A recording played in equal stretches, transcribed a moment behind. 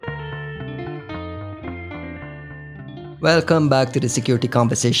Welcome back to the Security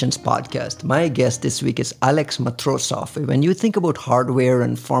Conversations podcast. My guest this week is Alex Matrosov. When you think about hardware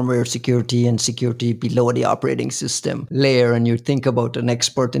and firmware security and security below the operating system layer, and you think about an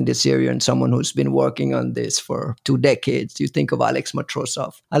expert in this area and someone who's been working on this for 2 decades, you think of Alex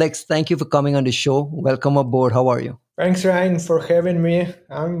Matrosov. Alex, thank you for coming on the show. Welcome aboard. How are you? Thanks, Ryan, for having me.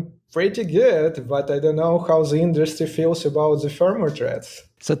 I'm pretty good, but I don't know how the industry feels about the firmware threats.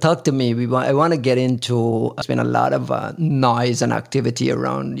 So talk to me. I want to get into, there's been a lot of noise and activity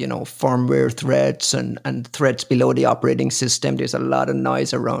around, firmware threats and threats below the operating system. There's a lot of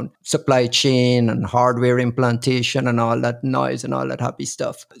noise around supply chain and hardware implantation and all that noise and all that happy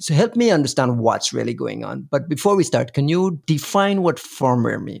stuff. So help me understand what's really going on. But before we start, can you define what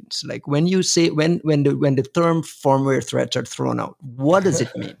firmware means? Like when you say, when the term firmware threats are thrown out, what does it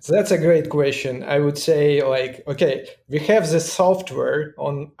mean? So that's a great question. I would say okay, we have the software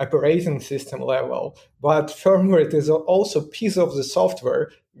on operating system level, but firmware is also a piece of the software,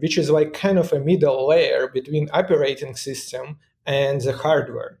 which is like kind of a middle layer between operating system and the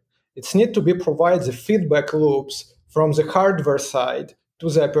hardware. It's need to be provide the feedback loops from the hardware side to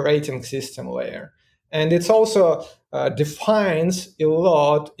the operating system layer. And it's also defines a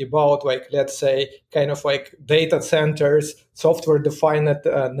lot about, let's say, kind of like data centers, software-defined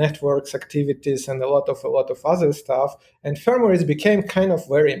networks, activities, and a lot of other stuff. And firmware has became kind of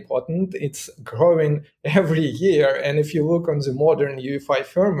very important. It's growing every year. And if you look on the modern UEFI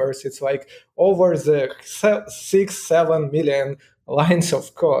firmwares, it's like over the 6-7 million lines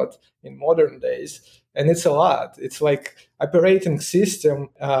of code in modern days. And it's a lot. It's like operating system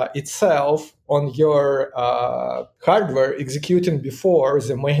itself on your hardware executing before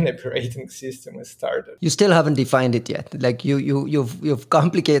the main operating system is started. You still haven't defined it yet. Like you've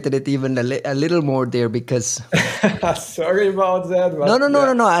complicated it even a little more there because. Sorry about that.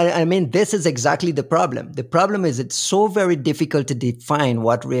 No. I mean, this is exactly the problem. The problem is it's so very difficult to define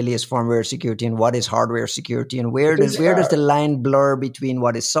what really is firmware security and what is hardware security, and where does the line blur between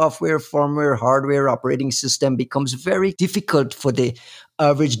what is software, firmware, hardware, operating system becomes very difficult for the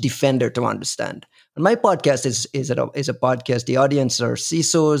average defender to understand. And my podcast is a podcast. The audience are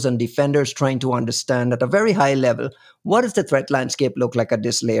CISOs and defenders trying to understand at a very high level, what does the threat landscape look like at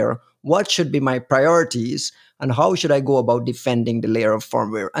this layer? What should be my priorities? And how should I go about defending the layer of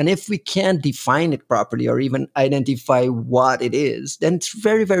firmware? And if we can't define it properly or even identify what it is, then it's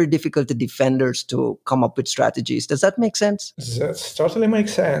very, very difficult to defenders to come up with strategies. Does that make sense? That totally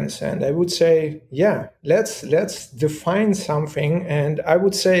makes sense. And I would say, yeah, let's define something. And I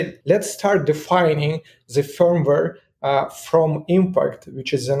would say, let's start defining the firmware from impact,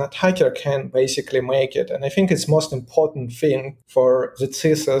 which is an attacker can basically make it. And I think it's most important thing for the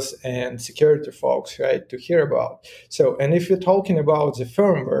CISOs and security folks, right, to hear about. So, and if you're talking about the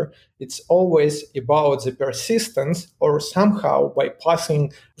firmware, it's always about the persistence or somehow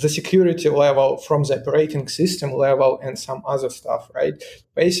bypassing the security level from the operating system level and some other stuff, right?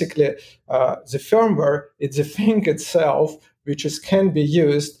 Basically, the firmware is the thing itself, which can be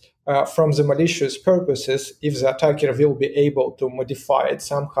used from the malicious purposes if the attacker will be able to modify it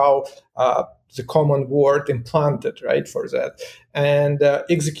somehow, the common word implanted, right, for that, and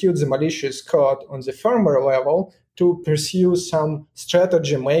execute the malicious code on the firmware level to pursue some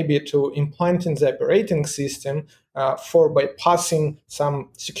strategy, maybe to implant in the operating system for bypassing some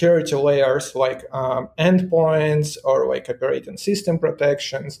security layers like endpoints or like operating system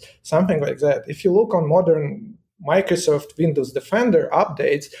protections, something like that. If you look on modern Microsoft Windows Defender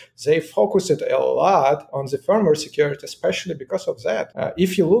updates, they focused a lot on the firmware security, especially because of that.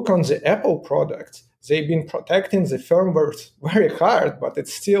 If you look on the Apple products, they've been protecting the firmware very hard, but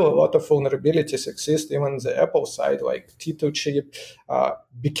it's still a lot of vulnerabilities exist. Even the Apple side, like T2 chip,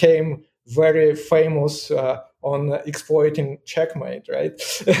 became very famous on exploiting checkmate, right?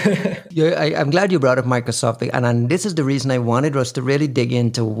 Yeah, I'm glad you brought up Microsoft. And this is the reason I wanted us to really dig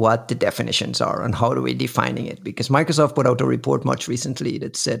into what the definitions are and how are we defining it. Because Microsoft put out a report much recently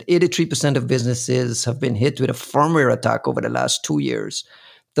that said 83% of businesses have been hit with a firmware attack over the last 2 years.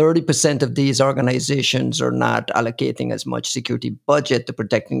 30% of these organizations are not allocating as much security budget to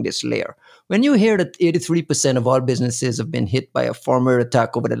protecting this layer. When you hear that 83% of all businesses have been hit by a firmware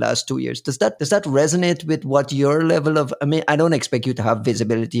attack over the last 2 years, does that resonate with what your level of, I mean, I don't expect you to have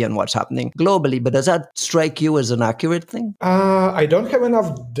visibility on what's happening globally, but does that strike you as an accurate thing? I don't have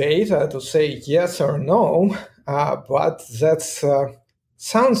enough data to say yes or no, but that's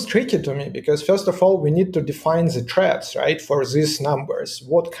sounds tricky to me because first of all, we need to define the threats, right, for these numbers.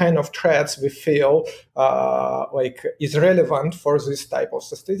 What kind of threats we feel like is relevant for this type of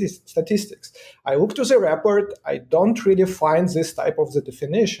statistics. I look to the report. I don't really find this type of the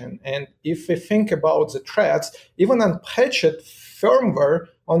definition. And if we think about the threats, even unpatched firmware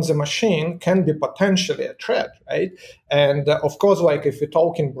on the machine can be potentially a threat, right? And of course, like if we're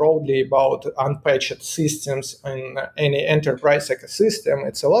talking broadly about unpatched systems in any enterprise ecosystem,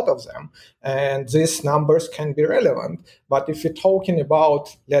 it's a lot of them. And these numbers can be relevant. But if you're talking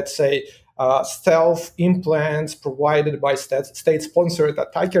about, let's say, stealth implants provided by state-sponsored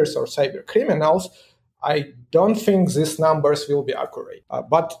attackers or cyber criminals, I don't think these numbers will be accurate.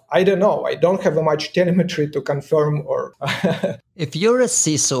 But I don't know. I don't have much telemetry to confirm or. If you're a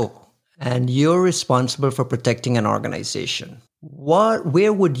CISO and you're responsible for protecting an organization,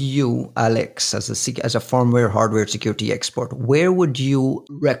 where would you, Alex, as a firmware hardware security expert, where would you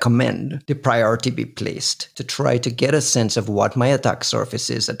recommend the priority be placed to try to get a sense of what my attack surface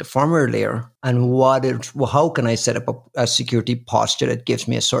is at the firmware layer and how can I set up a security posture that gives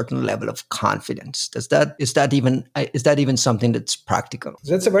me a certain level of confidence? Is that even something that's practical?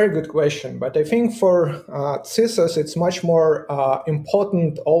 That's a very good question, but I think for CISOs, it's much more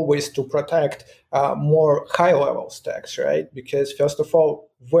important always to protect more high-level stacks, right? Because first of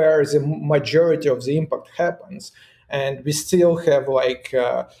all, where the majority of the impact happens, and we still have like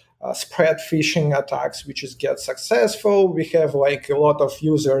spread phishing attacks, which get successful. We have like a lot of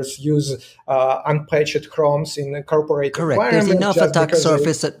users use unpatched chromes in corporate Correct. There's enough attack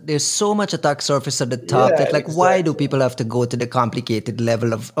surface. There's so much attack surface at the top that like, exactly. Why do people have to go to the complicated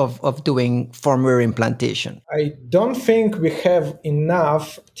level of doing firmware implantation? I don't think we have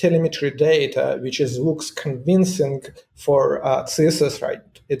enough telemetry data, which looks convincing for CISOs right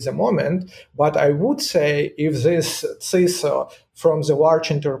at the moment. But I would say if this CISO from the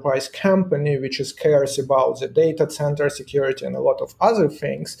large enterprise company, which cares about the data center security and a lot of other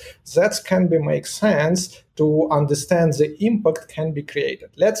things, that can make sense to understand the impact can be created.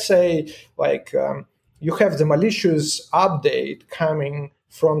 Let's say like you have the malicious update coming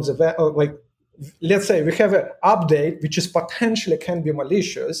from the let's say we have an update which potentially can be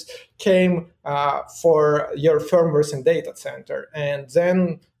malicious, came for your firmwares and data center, and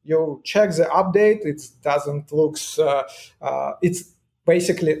then you check the update, it doesn't look, it's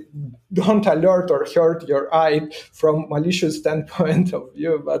basically don't alert or hurt your eye from malicious standpoint of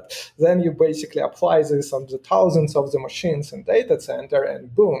view, but then you basically apply this on the thousands of the machines and data center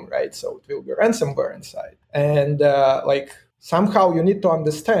and boom, right? So it will be ransomware inside. And somehow you need to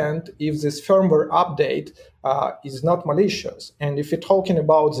understand if this firmware update is not malicious. And if you're talking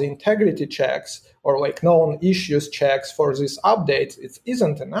about the integrity checks or like known issues checks for this update, it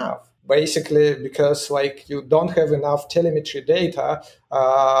isn't enough. Basically, because like you don't have enough telemetry data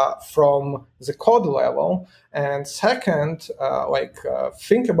from the code level. And second,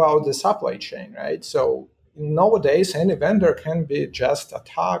 think about the supply chain, right? So nowadays, any vendor can be just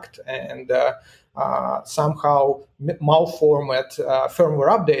attacked and somehow malformat firmware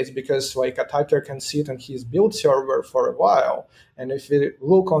updates because like attacker can sit on his build server for a while. And if we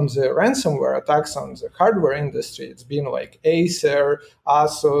look on the ransomware attacks on the hardware industry, it's been like Acer,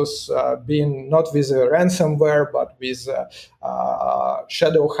 Asus, being not with a ransomware, but with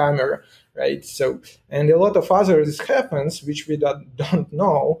Shadowhammer, right? So, and a lot of others happens, which we don't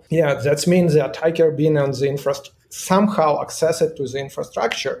know. Yeah, that means the attacker being on the infrastructure, somehow access it to the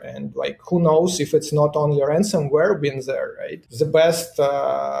infrastructure. And like, who knows if it's not only ransomware been there, right? The best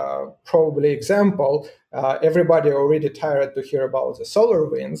probably example, everybody already tired to hear about the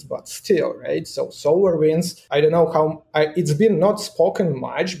SolarWinds, but still, right? So SolarWinds, I don't know how, it's been not spoken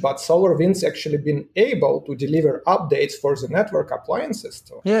much, but SolarWinds actually been able to deliver updates for the network appliances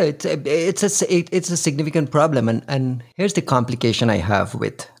too. Yeah, it's a significant problem. And here's the complication I have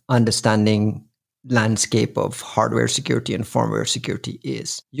with understanding landscape of hardware security and firmware security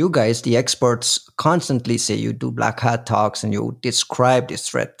is. You guys, the experts, constantly say you do black hat talks and you describe this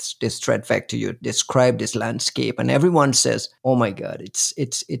threat vector, you describe this landscape, and everyone says, "Oh my God,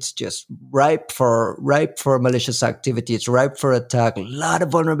 it's just ripe for malicious activity. It's ripe for attack. A lot of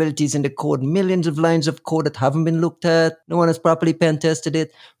vulnerabilities in the code, millions of lines of code that haven't been looked at. No one has properly pen tested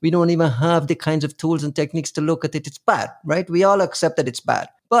it. We don't even have the kinds of tools and techniques to look at it. It's bad, right? We all accept that it's bad."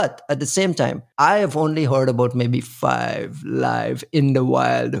 But at the same time, I have only heard about maybe 5 live in the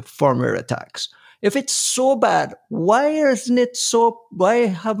wild firmware attacks. If it's so bad, why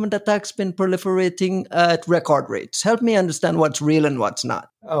haven't attacks been proliferating at record rates? Help me understand what's real and what's not.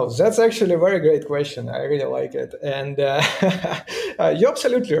 Oh, that's actually a very great question. I really like it. And you're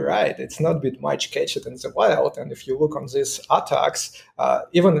absolutely right. It's not been much catched in the wild. And if you look on these attacks,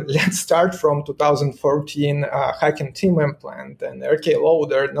 even let's start from 2014 hacking team implant and RK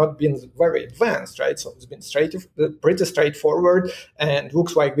loader not been very advanced, right? So it's been pretty straightforward and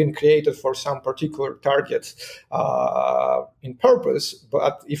looks like been created for some particular targets in purpose.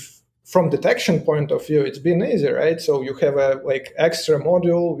 But if from detection point of view, it's been easy, right? So you have a like extra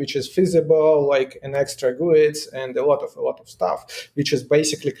module which is feasible, like an extra GUIDs and a lot of stuff, which is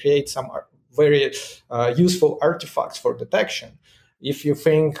basically create some very useful artifacts for detection. If you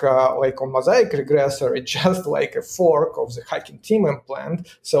think like on Mosaic Regressor, it's just like a fork of the hacking team implant,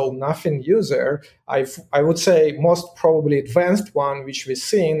 so nothing user. I would say most probably advanced one which we've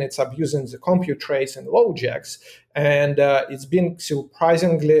seen, it's abusing the compute trace and LoJax, and it's been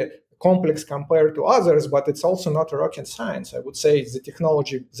surprisingly complex compared to others, but it's also not a rocket science. I would say the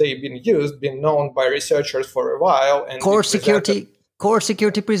technology they've been known by researchers for a while. And Core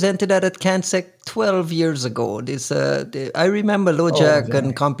Security presented that at CanSec 12 years ago. I remember LoJack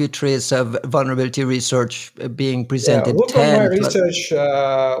and CompuTrace vulnerability research being presented. Look at my research,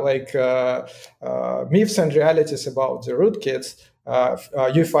 myths and realities about the rootkits.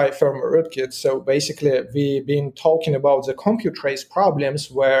 UEFI firmware rootkits. So basically, we've been talking about the compute trace problems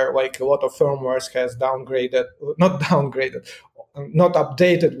where like a lot of firmwares has not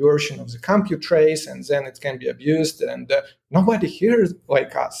updated version of the compute trace, and then it can be abused. And nobody here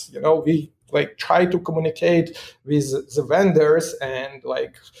like us. We like try to communicate with the vendors, and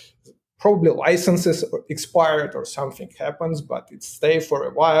like probably licenses expired or something happens, but it stays for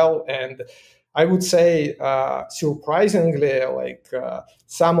a while. And I would say, surprisingly,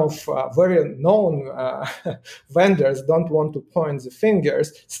 some of very known vendors don't want to point the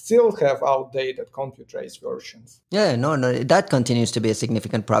fingers, still have outdated compute trace versions. Yeah, no, that continues to be a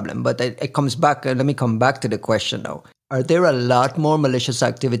significant problem. But it comes back. Let me come back to the question now. Are there a lot more malicious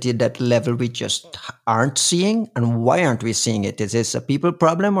activity at that level we just aren't seeing? And why aren't we seeing it? Is this a people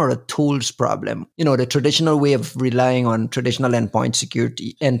problem or a tools problem? The traditional way of relying on traditional endpoint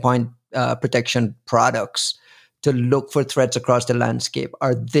security, endpoint protection products to look for threats across the landscape.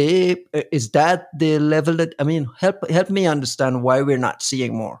 Is that the level that, help me understand why we're not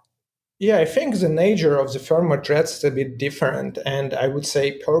seeing more? Yeah, I think the nature of the firmware threats is a bit different, and I would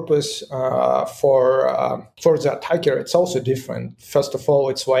say purpose for the attacker it's also different. First of all,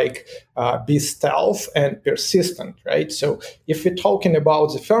 it's like be stealth and persistent, right? So if we're talking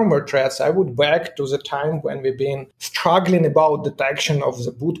about the firmware threats, I would back to the time when we've been struggling about detection of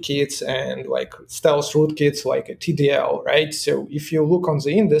the bootkits and like stealth rootkits like a TDL, right? So if you look on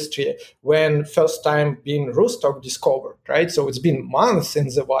the industry, when first time being Rustock discovered, right? So it's been months in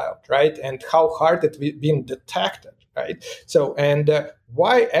the wild, right? And how hard it been detected, right? So, and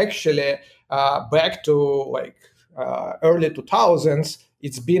why actually back to early 2000s,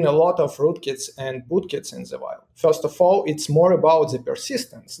 it's been a lot of rootkits and bootkits in the wild. First of all, it's more about the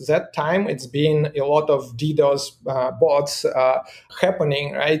persistence. That time, it's been a lot of DDoS bots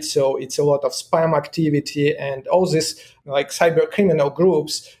happening, right? So it's a lot of spam activity and all these like cyber criminal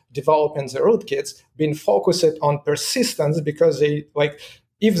groups developing the rootkits been focused on persistence because they like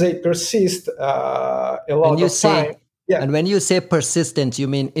if they persist a lot of time. Yeah. And when you say persistence, you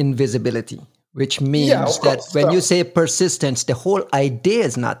mean invisibility, which means that when you say persistence, the whole idea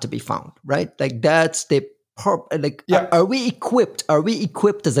is not to be found, right? Like that's the Are we equipped? Are we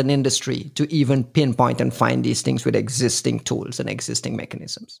equipped as an industry to even pinpoint and find these things with existing tools and existing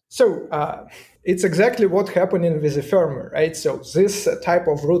mechanisms? So it's exactly what happening with the firmware, right? So this type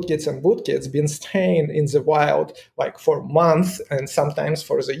of rootkits and bootkits been staying in the wild like for months and sometimes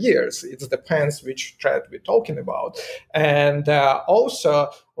for the years. It depends which threat we're talking about. And also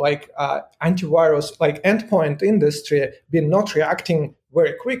like antivirus, like endpoint industry been not reacting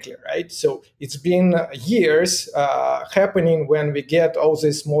very quickly, right? So it's been years happening when we get all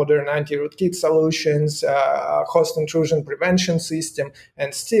these modern anti-rootkit solutions, host intrusion prevention system,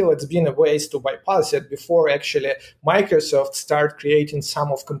 and still it's been a ways to bypass it before actually Microsoft start creating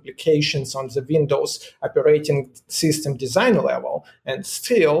some of complications on the Windows operating system design level. And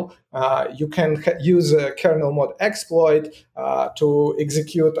still, you can use a kernel mod exploit to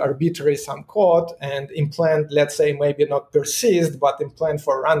execute arbitrary some code and implant, let's say, maybe not persist, but implant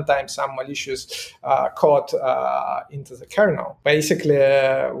for runtime some malicious code into the kernel. Basically,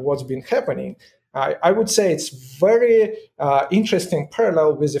 what's been happening, I would say it's very interesting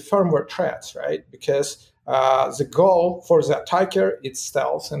parallel with the firmware threats, right? Because the goal for the attacker is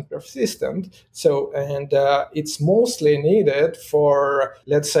stealth and persistent. So, and it's mostly needed for,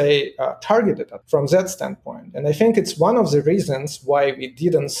 let's say, targeted from that standpoint. And I think it's one of the reasons why we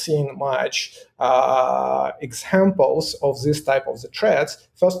didn't see much examples of this type of the threats.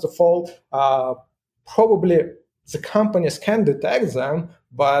 First of all, probably the companies can detect them,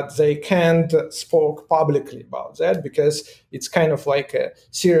 but they can't spoke publicly about that because it's kind of like a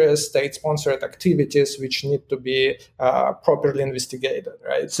serious state-sponsored activities which need to be properly investigated,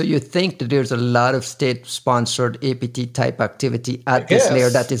 right? So you think that there's a lot of state-sponsored APT type activity at this layer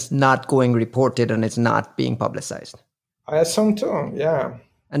that is not going reported and it's not being publicized? I assume too, yeah.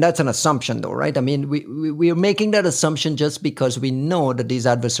 And that's an assumption, though, right? I mean, we are making that assumption just because we know that these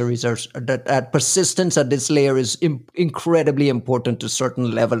adversaries that persistence at this layer is incredibly important to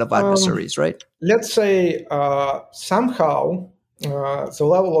certain level of adversaries, right? Let's say somehow the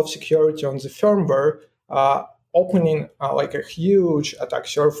level of security on the firmware opening like a huge attack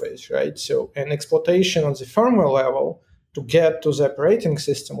surface, right? So an exploitation on the firmware level to get to the operating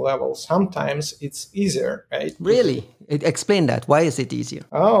system level, sometimes it's easier, right? Really? Explain that. Why is it easier?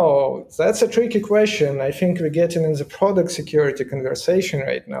 Oh, that's a tricky question. I think we're getting in the product security conversation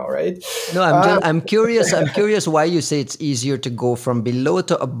right now, right? No, I'm curious. I'm curious why you say it's easier to go from below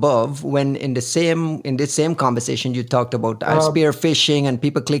to above when in the same conversation you talked about spear phishing and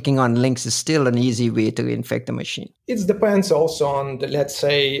people clicking on links is still an easy way to infect a machine. It depends also on the, let's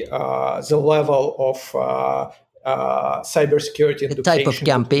say, the level of cybersecurity the type of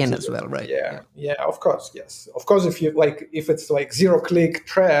campaign as well, right? Yeah, of course, yes, of course. If it's like zero-click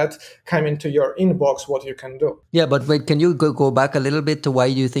threat coming to your inbox, what you can do? Yeah, but wait, can you go back a little bit to why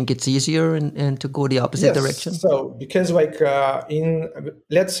you think it's easier and to go the opposite direction? So because in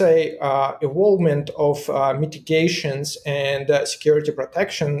let's say evolvement of mitigations and security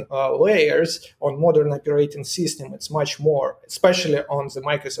protection layers on modern operating system, it's much more, especially on the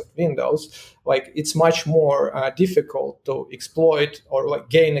Microsoft Windows, like it's much more difficult to exploit or like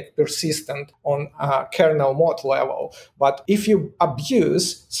gain a persistent on kernel mode level. But if you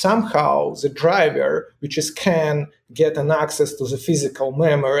abuse somehow the driver, which can get an access to the physical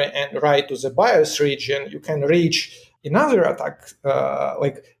memory and write to the BIOS region, you can reach another attack,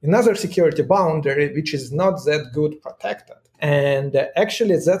 like another security boundary, which is not that good protected. And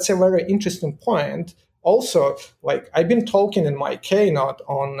actually, that's a very interesting point. Also, like I've been talking in my keynote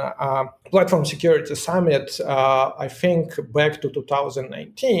on Platform Security Summit, I think back to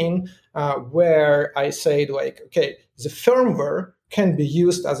 2019, where I said like, okay, the firmware can be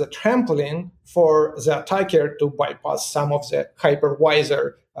used as a trampoline for the attacker to bypass some of the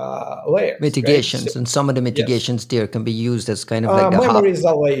hypervisor layers. Mitigations, right? And some of the mitigations there can be used as kind of like memory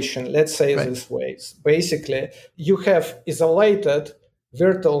isolation, let's say this way. Basically, you have isolated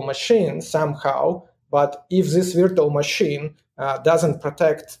virtual machine somehow, but if this virtual machine doesn't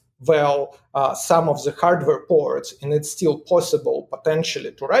protect well some of the hardware ports, and it's still possible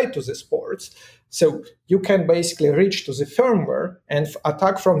potentially to write to these ports, so you can basically reach to the firmware and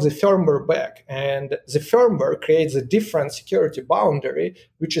attack from the firmware back. And the firmware creates a different security boundary,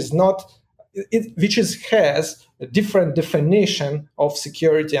 which has a different definition of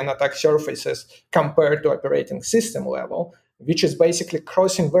security and attack surfaces compared to operating system level, which is basically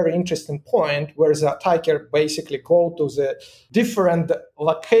crossing very interesting point where the attacker basically go to the different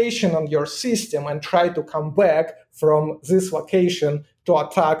location on your system and try to come back from this location to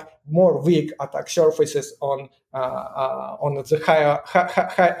attack more weak attack surfaces on the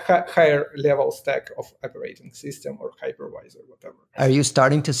higher level stack of operating system or hypervisor, whatever. Are you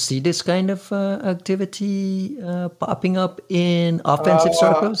starting to see this kind of activity popping up in offensive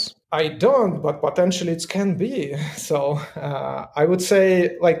circles? I don't, but potentially it can be. So I would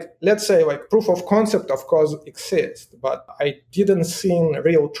say, let's say, proof of concept, of course, exists, but I didn't see a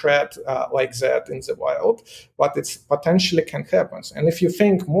real threat like that in the wild, but it's potentially can happen. And if you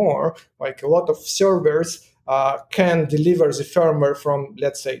think more, like a lot of servers can deliver the firmware from,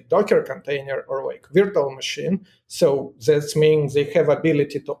 let's say, Docker container or like virtual machine. So that means they have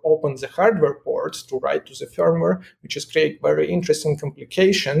ability to open the hardware ports to write to the firmware, which is create very interesting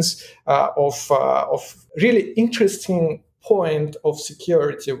complications of really interesting point of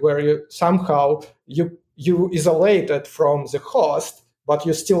security where you somehow you isolated from the host, but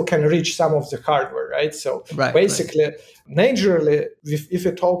you still can reach some of the hardware, right? So basically, naturally, if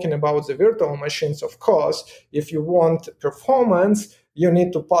you're talking about the virtual machines, of course, if you want performance, you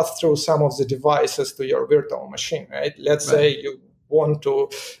need to pass through some of the devices to your virtual machine, right? Let's say you want to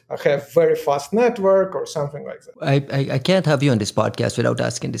have very fast network or something like that. I can't have you on this podcast without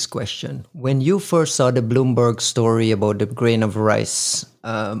asking this question. When you first saw the Bloomberg story about the grain of rice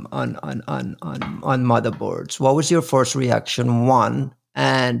on motherboards, what was your first reaction? One,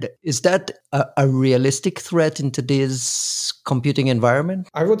 and is that a realistic threat in today's computing environment?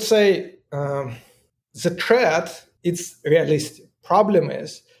 I would say the threat, it's realistic. Problem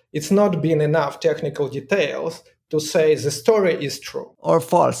is, it's not been enough technical details to say the story is true. Or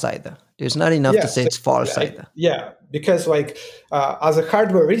false either. There's not enough to say it's false either. Yeah, because as a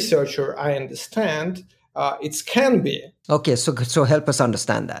hardware researcher, I understand it can be. Okay, so help us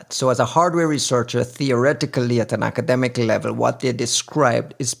understand that. So as a hardware researcher, theoretically at an academic level, what they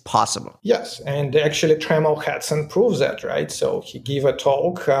described is possible. Yes, and actually Trammell Hudson proves that, right? So he gave a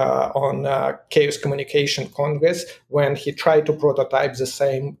talk on Chaos Communication Congress when he tried to prototype the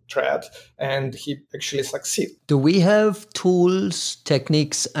same thread, and he actually succeeded. Do we have tools,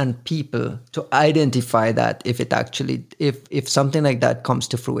 techniques, and people to identify that if something like that comes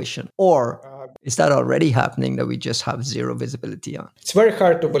to fruition? Or is that already happening that we just have zero visibility on? It's very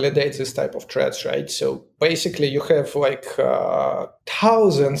hard to validate this type of threats, right? So basically you have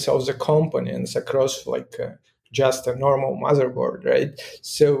thousands of the components across just a normal motherboard, right?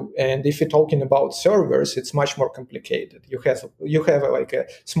 So, and if you're talking about servers, it's much more complicated. You have a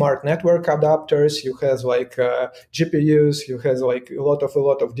smart network adapters, you have GPUs, you have a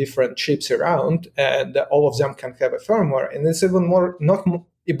lot of different chips around, and all of them can have a firmware. And it's even more not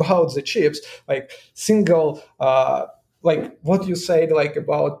about the chips, single, what you said,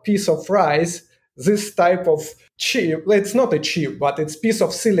 about piece of rice. This type of chip, it's not a chip, but it's piece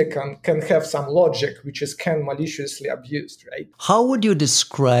of silicon, can have some logic which can maliciously abused, right? How would you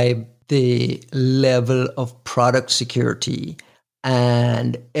describe the level of product security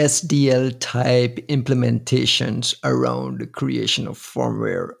and SDL type implementations around the creation of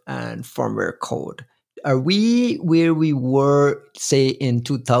firmware and firmware code? Are we where we were, say, in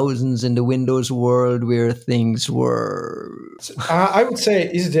 2000s in the Windows world where things were? I would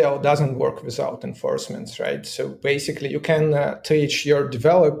say SDL doesn't work without enforcements, right? So basically you can teach your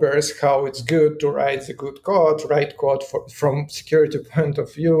developers how it's good to write code from security point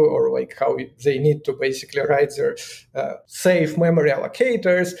of view, or how they need to basically write their safe memory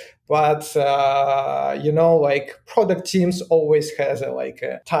allocators. But, product teams always has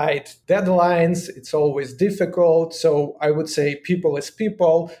a tight deadlines. It's always difficult. So I would say people as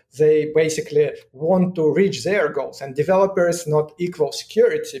people, they basically want to reach their goals, and developers not equal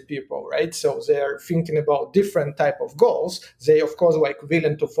security people, right? So they're thinking about different type of goals. They, of course,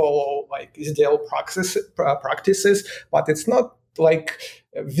 willing to follow SDL practices, but it's not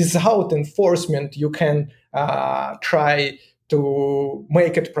without enforcement, you can try to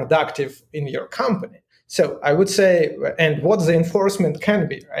make it productive in your company. So I would say, and what the enforcement can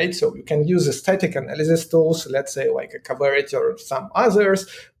be, right? So you can use static analysis tools, let's say a Coverity or some others.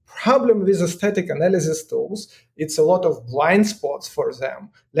 Problem with the static analysis tools, it's a lot of blind spots for them.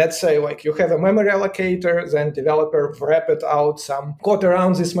 Let's say you have a memory allocator, then developer wrap it out some code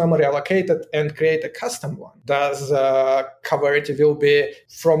around this memory allocated and create a custom one. Does Coverity will be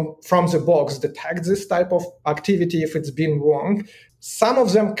from the box detect this type of activity if it's been wrong? Some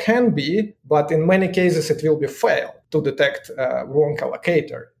of them can be, but in many cases it will be fail to detect wrong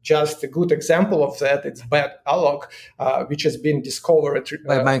allocator. Just a good example of that, it's BadAlloc, which has been discovered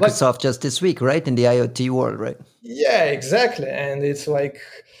by Microsoft just this week, right? In the IoT world, right? Yeah, exactly. And it's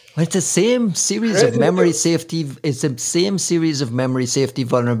it's the same series of memory safety. It's the same series of memory safety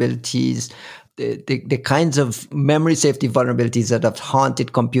vulnerabilities. The kinds of memory safety vulnerabilities that have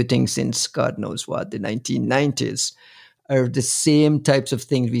haunted computing since God knows what, the 1990s. Are the same types of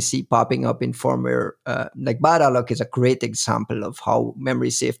things we see popping up in firmware. BadAlloc is a great example of how memory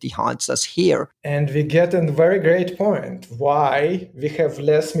safety haunts us here. And we get a very great point. Why we have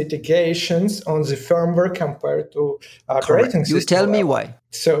less mitigations on the firmware compared to operating system. You tell me why.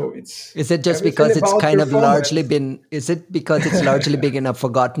 So is it just because it's kind of largely been? Is it because it's largely been a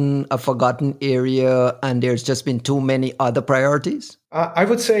forgotten area, and there's just been too many other priorities? I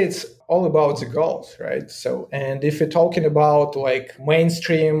would say it's all about the goals, right? So, and if you're talking about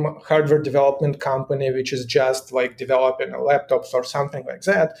mainstream hardware development company, which is just developing laptops or something like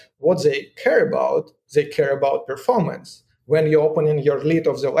that, what they care about performance. When you open in your lid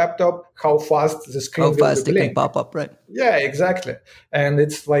of the laptop, how fast the screen will fast blink. It can pop up, right? Yeah, exactly. And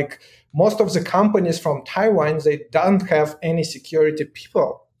it's most of the companies from Taiwan, they don't have any security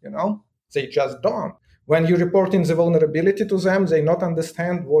people, they just don't. when you report in the vulnerability to them, they not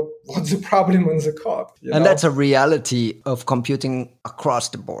understand what's the problem in the code. And that's a reality of computing across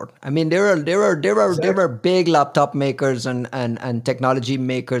the board. I mean, there are big laptop makers and technology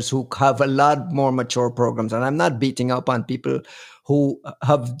makers who have a lot more mature programs. And I'm not beating up on people who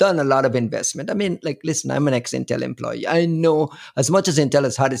have done a lot of investment. I mean, like, listen, I'm an ex-Intel employee. I know as much as Intel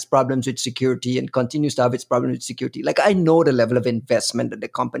has had its problems with security and continues to have its problems with security, like I know the level of investment that the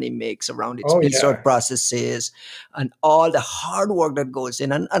company makes around its research processes and all the hard work that goes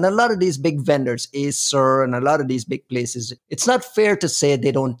in. And a lot of these big vendors, Acer and a lot of these big places, it's not fair to say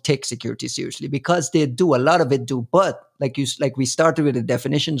they don't take security seriously, because they do. A lot of it do. But like we started with the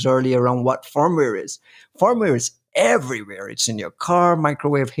definitions earlier around what firmware is. Firmware is everywhere. It's in your car,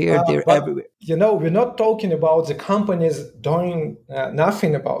 microwave, here, there, everywhere. We're not talking about the companies doing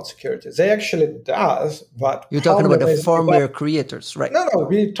nothing about security. They actually does, but you're talking about the firmware creators, right? No,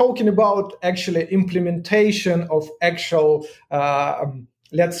 we're talking about actually implementation of actual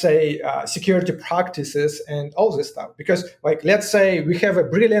let's say security practices and all this stuff. Because like, let's say we have a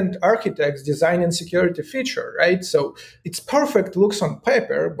brilliant architect designing security feature, right? So it's perfect, looks on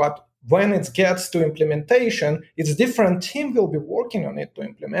paper, but when it gets to implementation, it's different team will be working on it to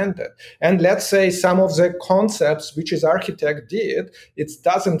implement it. And let's say some of the concepts which his architect did, it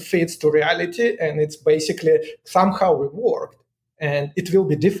doesn't fit to reality, and it's basically somehow reworked. And it will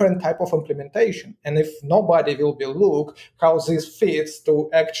be different type of implementation. And if nobody will be look how this fits to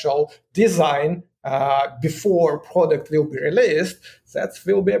actual design before product will be released, that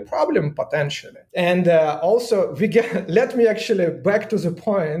will be a problem potentially. And also, let me actually back to the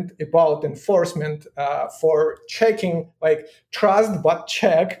point about enforcement for checking, like trust but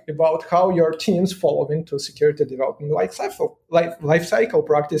check about how your teams follow into security development life cycle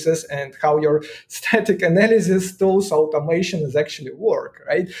practices and how your static analysis tools automation is actually work,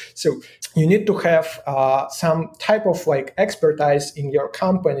 right? So you need to have some type of like expertise in your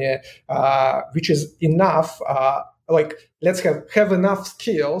company, which is enough. Let's have enough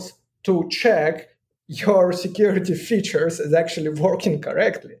skills to check your security features is actually working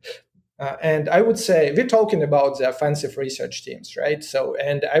correctly. And I would say we're talking about the offensive research teams, right? So,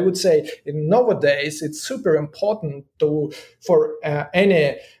 and I would say nowadays it's super important for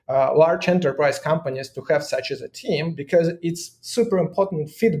any large enterprise companies to have such as a team, because it's super important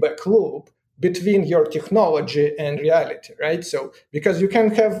feedback loop between your technology and reality, right? So, because you can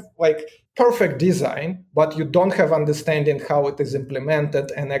have like perfect design, but you don't have understanding how it is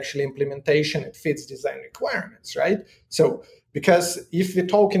implemented, and actually implementation, it fits design requirements, right? So, because if we're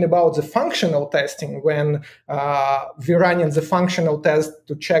talking about the functional testing, when we're running the functional test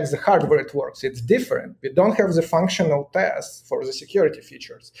to check the hardware it works, it's different. We don't have the functional test for the security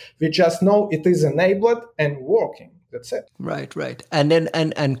features. We just know it is enabled and working. That's it. Right. And then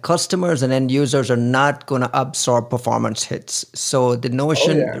and customers and end users are not going to absorb performance hits. So the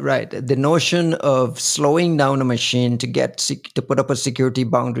notion, the notion of slowing down a machine to put up a security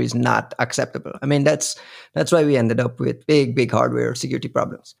boundary is not acceptable. I mean, that's why we ended up with big hardware security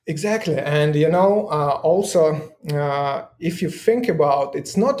problems. Exactly. And also, if you think about,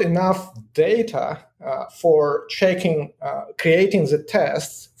 it's not enough data for checking, creating the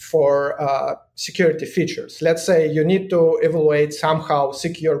tests for security features. Let's say you need to evaluate somehow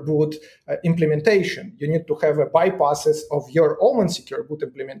secure boot implementation. You need to have a bypasses of your own secure boot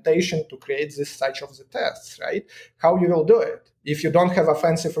implementation to create this such of the tests, right? How you will do it? If you don't have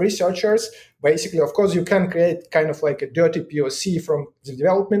offensive researchers, basically, of course, you can create kind of like a dirty POC from the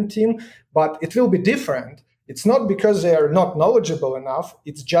development team, but it will be different. It's not because they are not knowledgeable enough,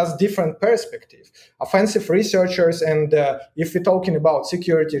 it's just different perspective. Offensive researchers, and if we're talking about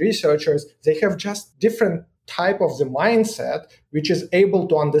security researchers, they have just different type of the mindset, which is able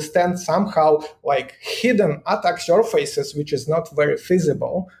to understand somehow like hidden attack surfaces, which is not very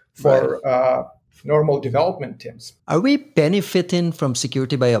feasible for normal development teams. Are we benefiting from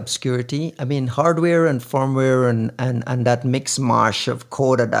security by obscurity? I mean, hardware and firmware and that mixed mash of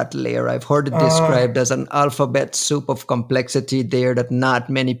code at that layer, I've heard it described as an alphabet soup of complexity there that not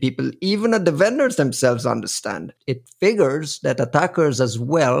many people, even at the vendors themselves, understand. It figures that attackers as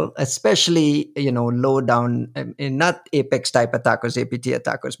well, especially, low down, not Apex type attackers, APT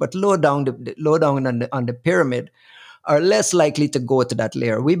attackers, but low down on the pyramid, are less likely to go to that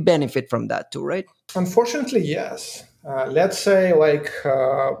layer. We benefit from that too, right? Unfortunately, yes. Let's say like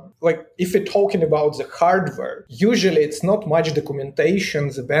if we're talking about the hardware, usually it's not much documentation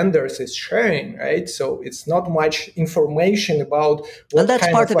the vendors is sharing, right? So it's not much information about what. And that's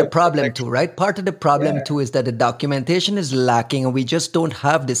part of the problem too, right? Part of the problem too is that the documentation is lacking, and we just don't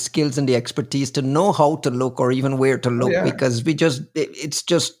have the skills and the expertise to know how to look or even where to look, because it's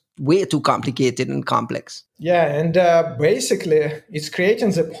just way too complicated and complex. Yeah, and basically, it's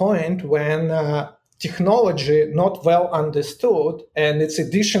creating the point when technology not well understood, and it's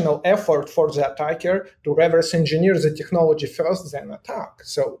additional effort for the attacker to reverse engineer the technology first, then attack.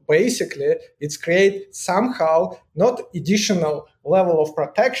 So basically, it's create somehow not additional level of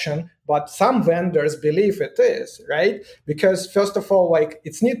protection, but some vendors believe it is, right? Because first of all, like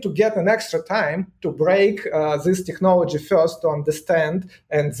it's need to get an extra time to break this technology first to understand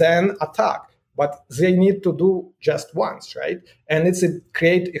and then attack. But they need to do just once, right? And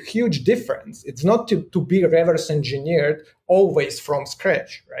create a huge difference. It's not to be reverse engineered always from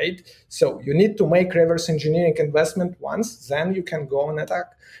scratch, right? So you need to make reverse engineering investment once, then you can go and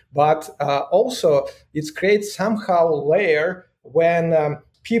attack. But also, it creates somehow layer when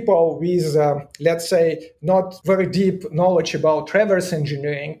people with, let's say, not very deep knowledge about reverse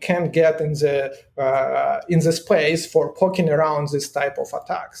engineering can get in the space for poking around this type of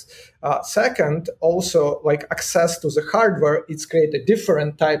attacks. Second, also like access to the hardware, it's create a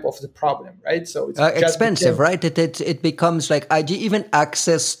different type of the problem, right? So it's expensive, right? It becomes like even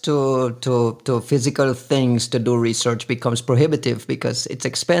access to physical things to do research becomes prohibitive because it's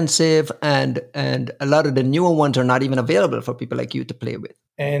expensive, and a lot of the newer ones are not even available for people like you to play with.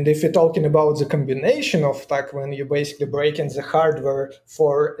 And if you're talking about the combination of like when you basically break in the hardware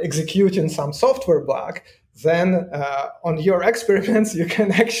for executing some software bug, then on your experiments, you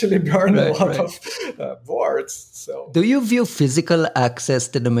can actually burn a lot of boards. So, do you view physical access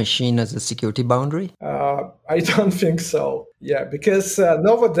to the machine as a security boundary? I don't think so. Yeah, because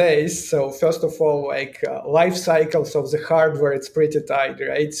nowadays, so first of all, like life cycles of the hardware, it's pretty tight,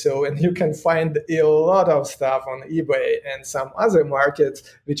 right? So, and you can find a lot of stuff on eBay and some other markets,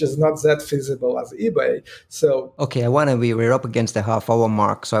 which is not that feasible as eBay. So, okay, we're up against the half-hour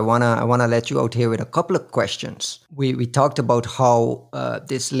mark, so I wanna let you out here with a couple of questions. We talked about how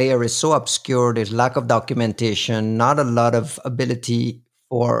this layer is so obscure. There's lack of documentation, not a lot of ability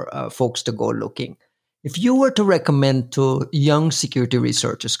for folks to go looking. If you were to recommend to young security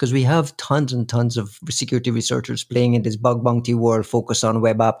researchers, because we have tons and tons of security researchers playing in this bug bounty world, focused on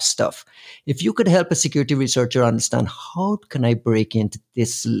web app stuff. If you could help a security researcher understand how can I break into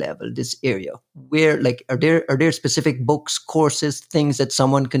this level, this area, where like are there specific books, courses, things that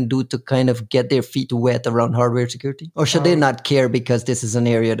someone can do to kind of get their feet wet around hardware security? Or should they not care because this is an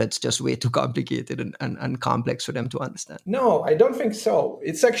area that's just way too complicated and complex for them to understand? No, I don't think so.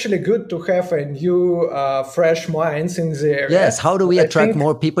 It's actually good to have a new fresh minds in the area. Yes, how do we attract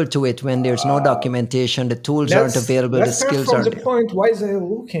more people to it when there's no documentation, the tools aren't available, the skills aren't there? That's the point why they're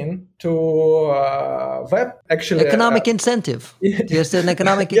looking to web, actually. Economic incentive. There's an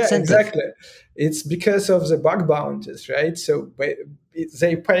economic incentive. Exactly. It's because of the bug bounties, right? So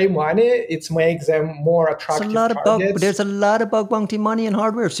they pay money, it makes them more attractive targets. There's a lot of bug bounty money in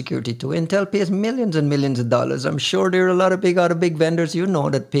hardware security too. Intel pays millions and millions of dollars. I'm sure there are a lot of big vendors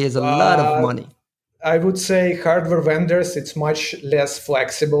that pays a lot of money. I would say hardware vendors, it's much less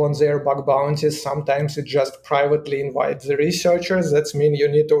flexible on their bug bounties. Sometimes it just privately invites the researchers. That means you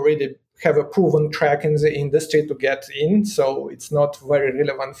need to really have a proven track in the industry to get in. So it's not very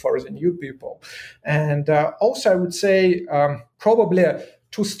relevant for the new people. And also I would say probably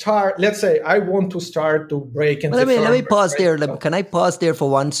to start, let's say I want to start to break into. Let me pause there. Can I pause there for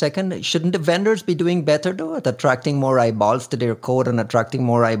 1 second? Shouldn't the vendors be doing better though at attracting more eyeballs to their code and attracting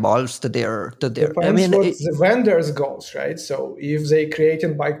more eyeballs to their? Depends what the vendors' goals, right? So if they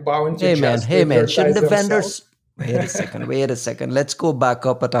creating bug bounty, hey man, shouldn't the vendors? Wait a second. Let's go back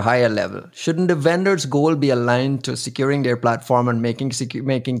up at a higher level. Shouldn't the vendor's goal be aligned to securing their platform and making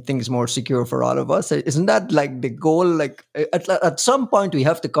things more secure for all of us? Isn't that like the goal? Like at some point, we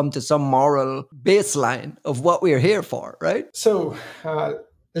have to come to some moral baseline of what we're here for, right? So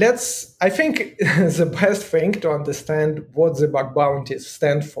I think the best thing to understand what the bug bounties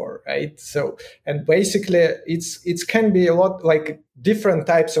stand for, right? So, and basically it can be a lot like different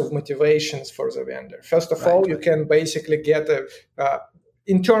types of motivations for the vendor. First of all, you can basically get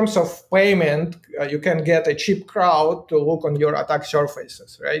in terms of payment, you can get a cheap crowd to look on your attack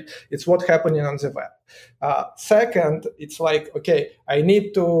surfaces, right? It's what's happening on the web. Second, it's like, okay, I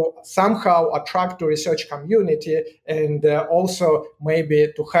need to somehow attract the research community and also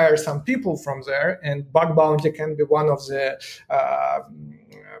maybe to hire some people from there. And bug bounty can be one of the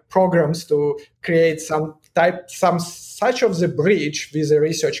programs to create some such of the bridge with the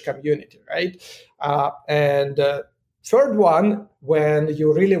research community, right? And third one, when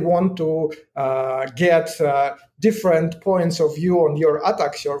you really want to get different points of view on your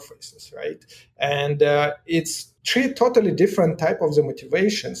attack surfaces, right? And it's three totally different type of the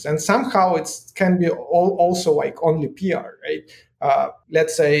motivations. And somehow it can be also like only PR, right?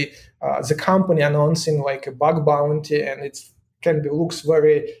 let's say the company announcing like a bug bounty, and it's can be looks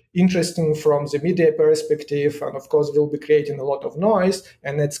very interesting from the media perspective, and of course will be creating a lot of noise,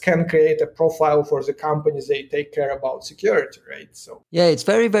 and it can create a profile for the companies they take care about security, right? So Yeah, it's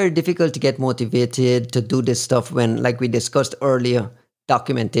very, very difficult to get motivated to do this stuff when, like we discussed earlier,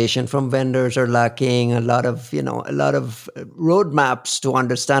 documentation from vendors are lacking, a lot of roadmaps to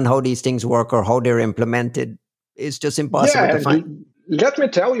understand how these things work or how they're implemented. It's just impossible yeah, to find. and let me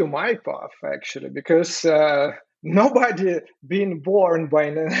tell you my path actually, because nobody been born by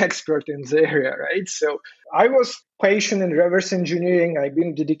an expert in the area, right? So I was patient in reverse engineering. I've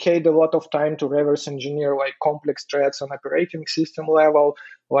been dedicated a lot of time to reverse engineer like complex threats on operating system level,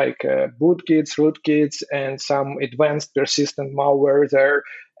 like bootkits, rootkits, and some advanced persistent malware there.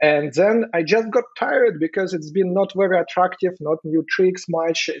 And then I just got tired because it's been not very attractive, not new tricks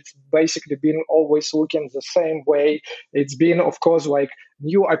much. It's basically been always looking the same way. It's been, of course, like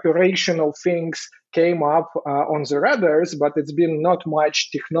new operational things came up on the radars, but it's been not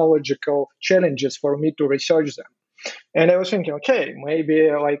much technological challenges for me to research them. And I was thinking, okay, maybe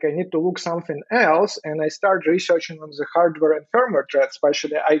like I need to look something else. And I started researching on the hardware and firmware threats.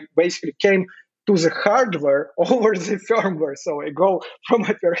 Especially, I basically came to the hardware over the firmware. So I go from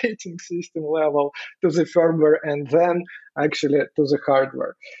operating system level to the firmware and then actually to the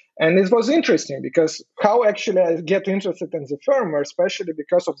hardware. And it was interesting because how actually I get interested in the firmware, especially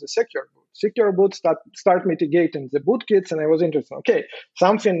because of the secure boot. Secure boot start mitigating the bootkits, and I was interested. Okay,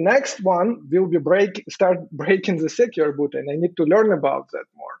 something next one will be start breaking the secure boot, and I need to learn about that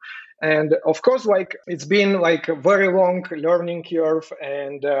more. And of course, like it's been like a very long learning curve,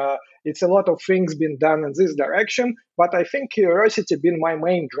 and it's a lot of things been done in this direction. But I think curiosity been my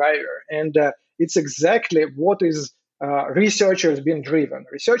main driver, and it's exactly what is researchers been driven.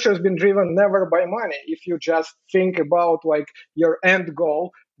 Researchers been driven never by money. If you just think about like your end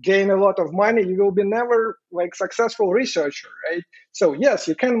goal, gain a lot of money, you will be never like successful researcher, right? So yes,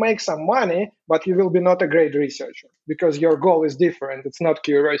 you can make some money, but you will be not a great researcher because your goal is different. It's not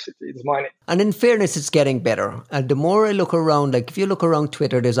curiosity, it's money. And in fairness, it's getting better. And the more I look around, like if you look around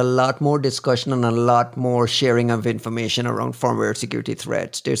Twitter, there's a lot more discussion and a lot more sharing of information around firmware security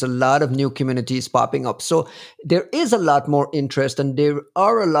threats. There's a lot of new communities popping up. So there is a lot more interest and there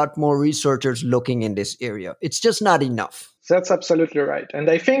are a lot more researchers looking in this area. It's just not enough. That's absolutely right. And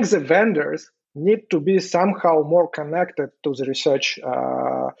I think the vendors need to be somehow more connected to the research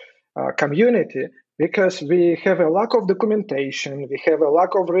community because we have a lack of documentation, we have a lack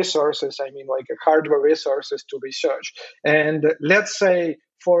of resources, I mean, like hardware resources to research. And let's say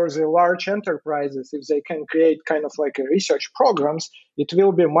for the large enterprises, if they can create kind of like a research programs, it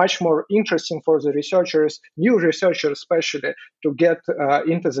will be much more interesting for the researchers, new researchers especially, to get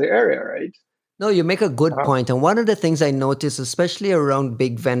into the area, right? No, you make a good point. And one of the things I notice, especially around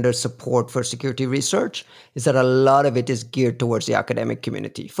big vendor support for security research, is that a lot of it is geared towards the academic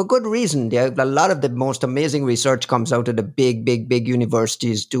community for good reason. A lot of the most amazing research comes out of the big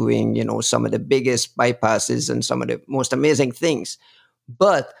universities doing, some of the biggest bypasses and some of the most amazing things.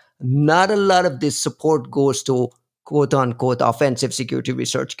 But not a lot of this support goes to quote unquote offensive security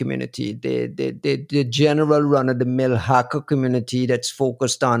research community, the general run of the mill hacker community that's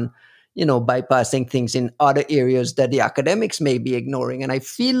focused on bypassing things in other areas that the academics may be ignoring. And I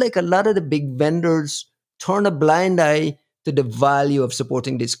feel like a lot of the big vendors turn a blind eye to the value of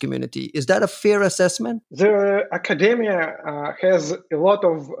supporting this community. Is that a fair assessment? The academia has a lot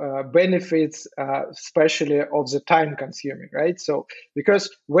of benefits, especially of the time consuming, right? So,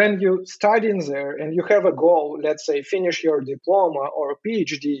 because when you study in there and you have a goal, let's say finish your diploma or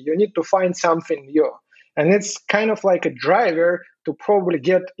PhD, you need to find something new. And it's kind of like a driver to probably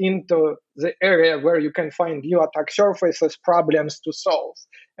get into the area where you can find new attack surfaces, problems to solve.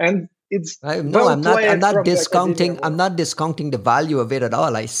 And it's no, I'm not discounting. I'm not discounting the value of it at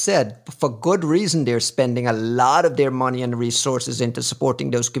all. I said for good reason they're spending a lot of their money and resources into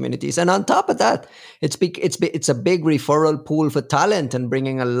supporting those communities, and on top of that, it's a big referral pool for talent and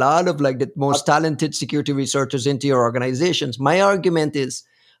bringing a lot of like the most talented security researchers into your organizations. My argument is,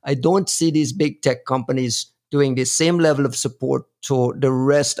 I don't see these big tech companies doing the same level of support to the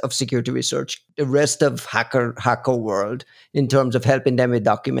rest of security research, the rest of hacker world, in terms of helping them with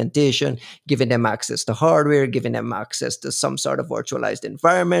documentation, giving them access to hardware, giving them access to some sort of virtualized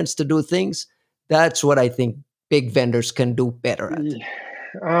environments to do things. That's what I think big vendors can do better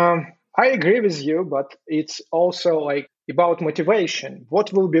at. I agree with you, but it's also like about motivation.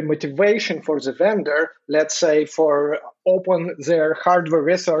 What will be motivation for the vendor, let's say, for open their hardware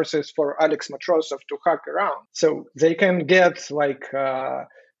resources for Alex Matrosov to hack around? So they can get like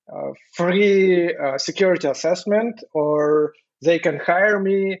free security assessment, or they can hire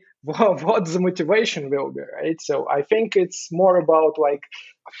me, what the motivation will be, right? So I think it's more about like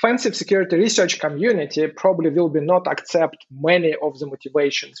offensive security research community probably will be not accept many of the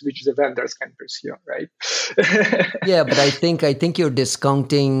motivations which the vendors can pursue, right? Yeah, but I think you're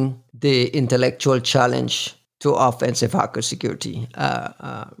discounting the intellectual challenge to offensive hacker security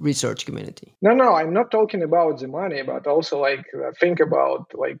research community. No, I'm not talking about the money, but also like think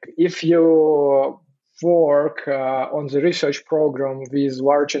about like if you work on the research program with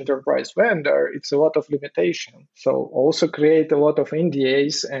large enterprise vendor, it's a lot of limitation. So also create a lot of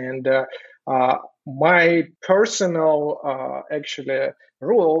NDAs and uh, my personal actually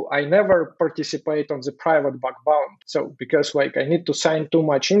rule, I never participate on the private bug bounty. So because like I need to sign too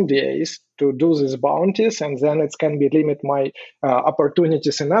much NDAs to do these bounties, and then it can be limit my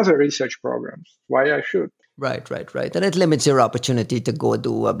opportunities in other research programs. Why I should? Right. And it limits your opportunity to go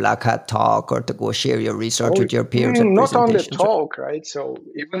do a black hat talk or to go share your research Oh, with your peers at not only presentations. talk, right? So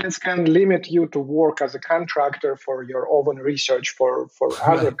even it can limit you to work as a contractor for your own research for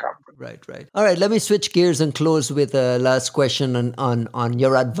other Right. companies. Right. All right, let me switch gears and close with a last question on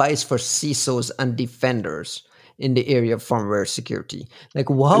your advice for CISOs and defenders in the area of firmware security. Like,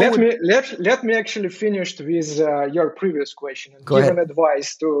 how Let would me let me actually finish with your previous question and go give an ahead?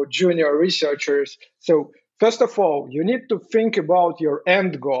 advice to junior researchers. So first of all, you need to think about your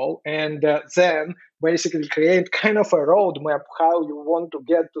end goal and then basically create kind of a roadmap how you want to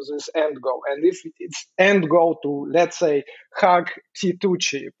get to this end goal. And if it's end goal to, let's say, hack T2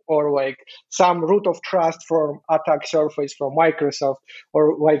 chip or like some root of trust from attack surface from Microsoft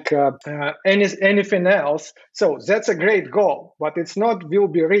or like anything else, so that's a great goal, but it's not will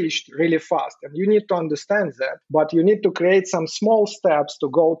be reached really fast. And you need to understand that. But you need to create some small steps to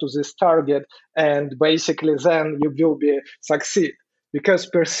go to this target, and basically then you will be succeed. Because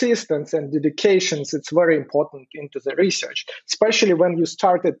persistence and dedications, it's very important into the research, especially when you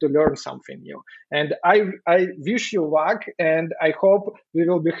started to learn something new. And I wish you luck, and I hope we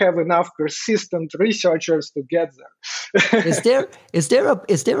will be, have enough persistent researchers to get there. Is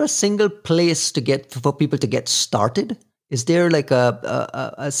there a single place to get for people to get started? Is there like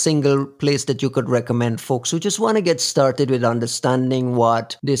a single place that you could recommend folks who just want to get started with understanding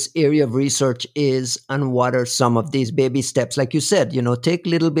what this area of research is and what are some of these baby steps? Like you said, take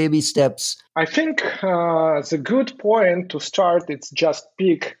little baby steps. I think the good point to start is just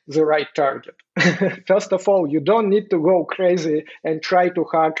pick the right target. First of all, you don't need to go crazy and try to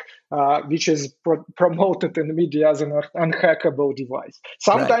hack, which is promoted in media as an unhackable device. Right.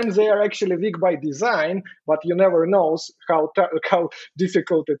 Sometimes they are actually weak by design, but you never know how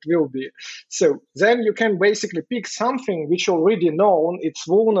difficult it will be. So then you can basically pick something which already known it's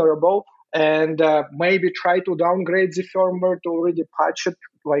vulnerable, and maybe try to downgrade the firmware to already patch it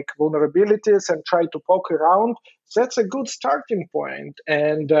like vulnerabilities and try to poke around. That's a good starting point.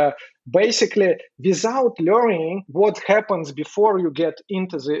 And basically, without learning what happens before you get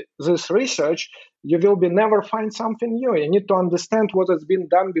into this research, you will be never find something new. You need to understand what has been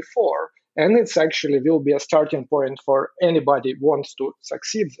done before. And it's actually will be a starting point for anybody who wants to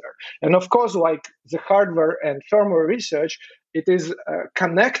succeed there. And of course, like the hardware and firmware research, it is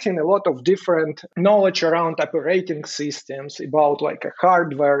connecting a lot of different knowledge around operating systems about like a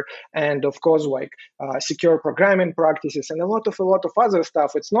hardware and of course like secure programming practices and a lot of other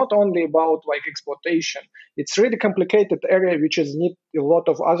stuff. It's not only about like exploitation. It's really complicated area which is need a lot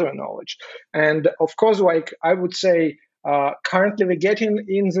of other knowledge. And of course, like I would say, currently we're getting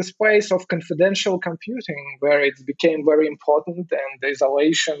in the space of confidential computing where it became very important, and the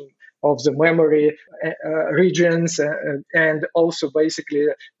isolation of the memory regions and also basically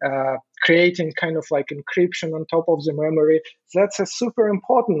creating kind of like encryption on top of the memory. That's a super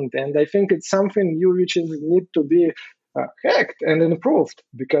important, and I think it's something new which is need to be hacked and improved,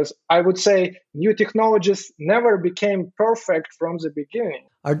 because I would say new technologies never became perfect from the beginning.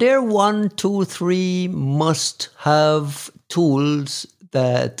 Are there one, two, three must-have tools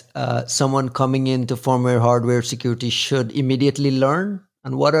that someone coming into firmware hardware security should immediately learn?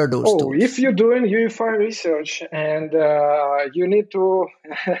 And what are those Oh, tools? if you're doing UEFI research and you need to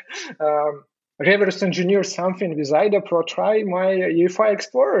um, reverse engineer something with IDA Pro, try my UEFI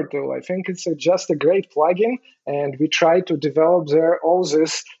Explorer tool. I think it's just a great plugin, and we try to develop there all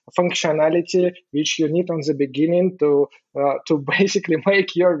this functionality which you need on the beginning to basically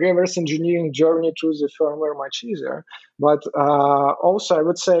make your reverse engineering journey through the firmware much easier. But also, I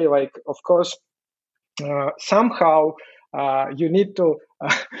would say, like, of course, somehow you need to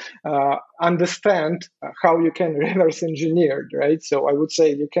understand how you can reverse engineer, right? So I would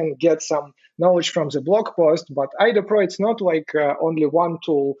say you can get some knowledge from the blog post, but IDA Pro, it's not like only one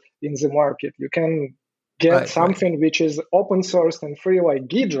tool in the market. You can get Right, right. something which is open source and free like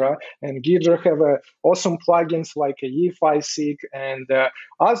Ghidra, and Ghidra have awesome plugins like EFI-Seq and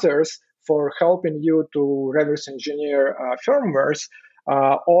others for helping you to reverse engineer firmwares.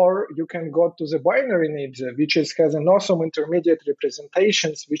 Or you can go to the binary NIDZ, which has an awesome intermediate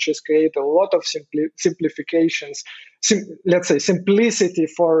representations, which has created a lot of simplifications, let's say simplicity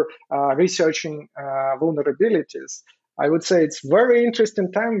for researching vulnerabilities. I would say it's very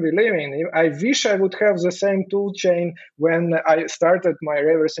interesting time we live in. I wish I would have the same tool chain when I started my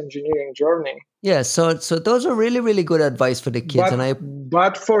reverse engineering journey. Yeah, so those are really, really good advice for the kids. And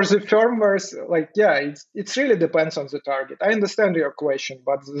But for the firmwares, it really depends on the target. I understand your question,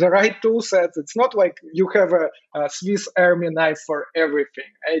 but the right tool set, it's not like you have a Swiss Army knife for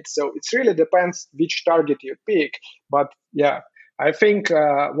everything, right? So it really depends which target you pick. But yeah, I think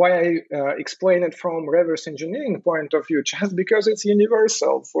why I explain it from reverse engineering point of view, just because it's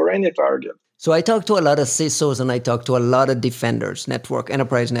universal for any target. So I talk to a lot of CISOs and I talk to a lot of defenders,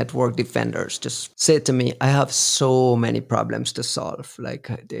 enterprise network defenders. Just say to me, I have so many problems to solve. Like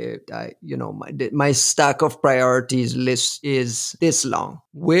my stack of priorities list is this long.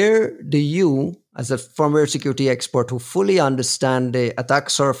 Where do you, as a firmware security expert who fully understand the attack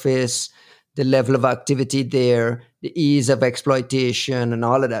surface, the level of activity there, the ease of exploitation, and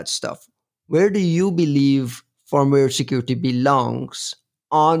all of that stuff, where do you believe firmware security belongs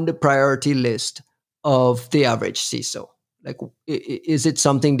on the priority list of the average CISO? Like, is it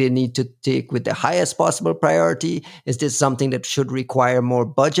something they need to take with the highest possible priority? Is this something that should require more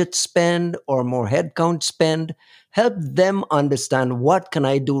budget spend or more headcount spend? Help them understand, what can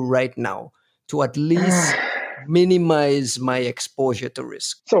I do right now to at least minimize my exposure to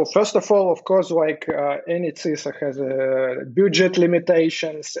risk? So first of all, of course, like any CISA has budget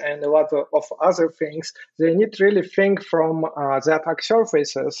limitations and a lot of other things. They need to really think from the attack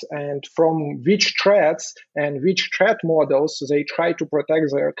surfaces and from which threats and which threat models they try to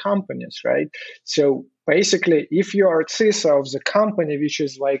protect their companies, right? So basically, if you are CISA of the company which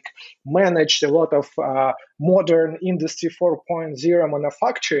is like managed a lot of modern Industry 4.0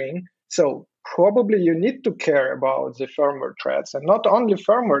 manufacturing, so probably you need to care about the firmware threats, and not only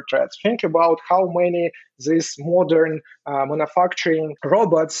firmware threats. Think about how many these modern manufacturing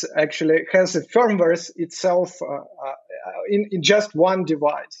robots actually has the firmware itself in just one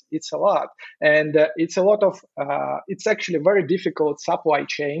device. It's a lot, and it's a lot of. It's actually a very difficult supply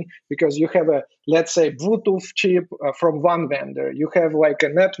chain, because you have a, let's say, Bluetooth chip from one vendor, you have like a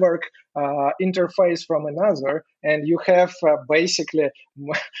network interface from another, and you have basically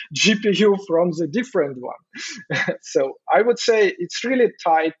GPU from the different one. So I would say it's really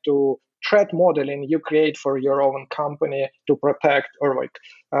tied to threat modeling you create for your own company to protect, or like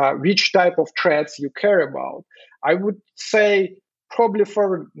which type of threats you care about. I would say probably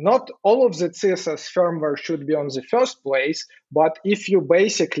for not all of the CSS firmware should be on the first place, but if you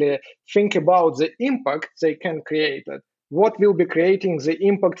basically think about the impact they can create, what will be creating the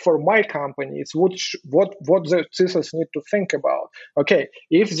impact for my company, it's what the CISOs need to think about. Okay,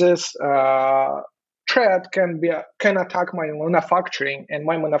 if this threat can attack my manufacturing and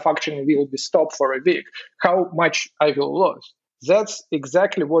my manufacturing will be stopped for a week, how much I will lose? That's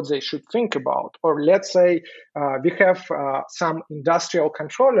exactly what they should think about. Or let's say we have some industrial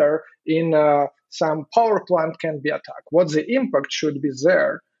controller in some power plant can be attacked. What the impact should be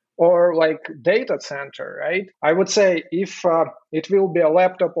there? Or like data center, right? I would say if it will be a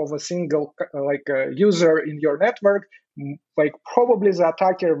laptop of a single user in your network, like probably the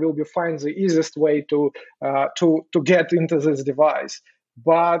attacker will be find the easiest way to get into this device.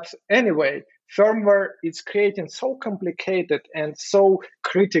 But anyway, firmware is creating so complicated and so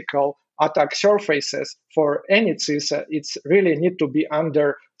critical attack surfaces for any CISA. It's really need to be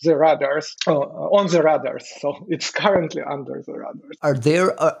under the radars, on the radars. So it's currently under the radars.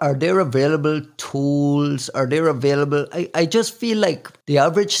 Are there available tools? Are there available? I just feel like the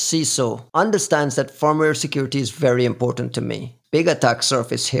average CISO understands that firmware security is very important to me. Big attack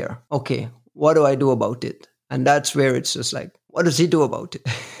surface here. Okay, what do I do about it? And that's where it's just like, what does he do about it?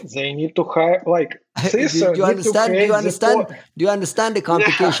 They need to hire CISO. Do you understand? Do you understand the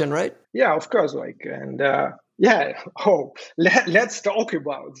complication, right? Yeah, of course. Let's talk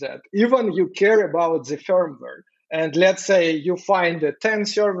about that. Even you care about the firmware, and let's say you find 10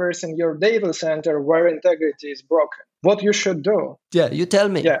 servers in your data center where integrity is broken. What you should do? Yeah, you tell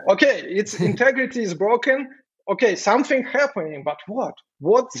me. Yeah, okay, its integrity is broken. Okay, something happening, but what?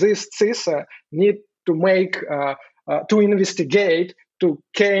 What this CISA need to make to investigate to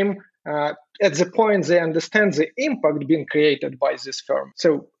came at the point they understand the impact being created by this firm.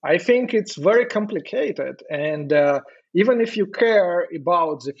 So I think it's very complicated. And even if you care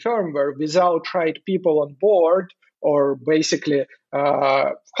about the firmware without right people on board, or basically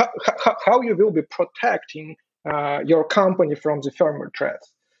how you will be protecting your company from the firmware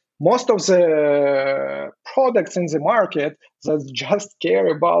threats. Most of the products in the market that just care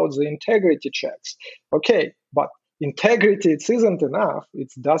about the integrity checks. Okay, but integrity it isn't enough.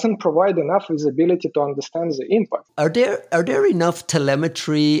 It doesn't provide enough visibility to understand the impact. Are there enough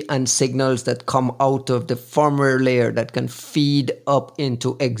telemetry and signals that come out of the firmware layer that can feed up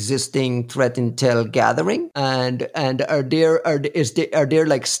into existing threat intel gathering? And are there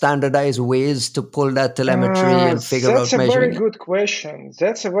like standardized ways to pull that telemetry and figure out measuring?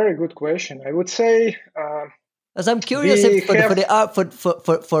 That's a very good question. I would say. As I'm curious if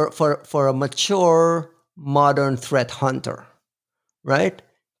for a mature modern threat hunter, right?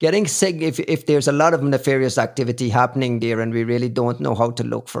 Getting sick if there's a lot of nefarious activity happening there and we really don't know how to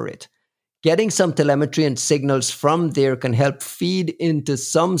look for it. Getting some telemetry and signals from there can help feed into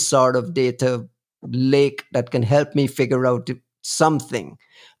some sort of data lake that can help me figure out something.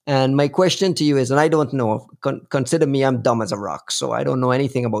 And my question to you is, and I don't know, consider me, I'm dumb as a rock, so I don't know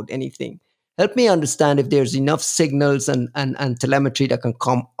anything about anything. Help me understand if there's enough signals and telemetry that can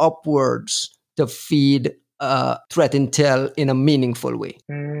come upwards to feed threat intel in a meaningful way.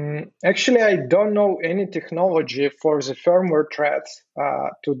 Actually, I don't know any technology for the firmware threats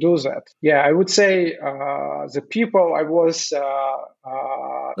to do that. Yeah, I would say the people I was.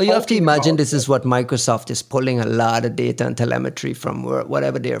 Well, you have to imagine this is what Microsoft is pulling a lot of data and telemetry from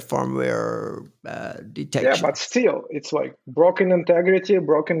whatever their firmware detection. Yeah, but still, it's like broken integrity,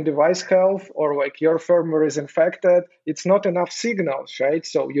 broken device health, or like your firmware is infected. It's not enough signals, right?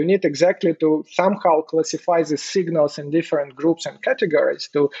 So you need exactly to somehow classify the signals in different groups and categories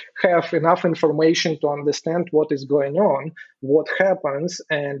to have enough information to understand what is going on, what happens,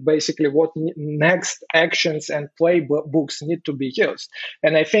 and basically what next actions and playbooks need to be used.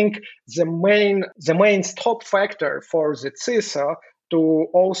 And I think the main stop factor for the CISO to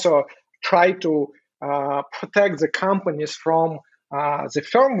also try to protect the companies from the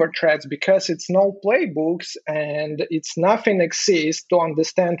firmware threats, because it's no playbooks and it's nothing exists to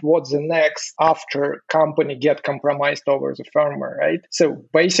understand what's the next after company get compromised over the firmware, right? So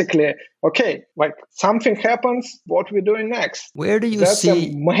basically, okay, like something happens, what we doing next? Where do you That's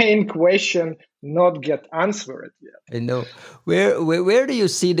see a main question not get answered yet. I know. Where do you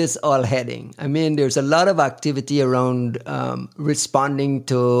see this all heading? I mean, there's a lot of activity around responding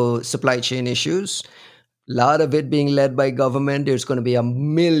to supply chain issues. A lot of it being led by government. There's going to be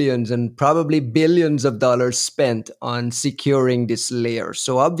millions and probably billions of dollars spent on securing this layer.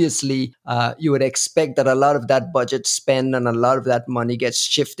 So obviously, you would expect that a lot of that budget spend and a lot of that money gets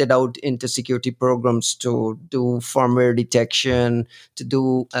shifted out into security programs to do firmware detection, to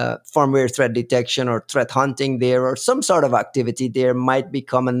do firmware threat detection or threat hunting there, or some sort of activity there might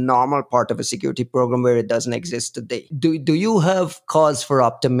become a normal part of a security program where it doesn't exist today. Do you have cause for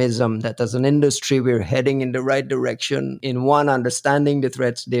optimism that as an industry we're heading in the right direction in one, understanding the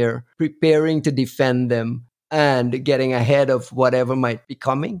threats there, preparing to defend them, and getting ahead of whatever might be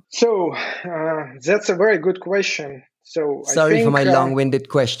coming? So that's a very good question. So sorry for my long-winded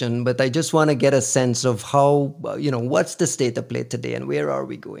question, but I just want to get a sense of how, what's the state of play today and where are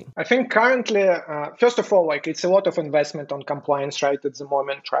we going? I think currently, first of all, like it's a lot of investment on compliance right at the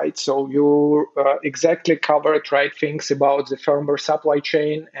moment, right? So you exactly covered right things about the firmware supply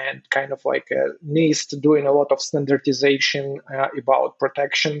chain and kind of like NIST doing a lot of standardization about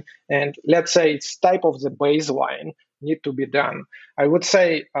protection. And let's say it's type of the baseline need to be done. I would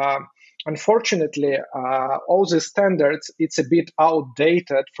say, unfortunately, all the standards, it's a bit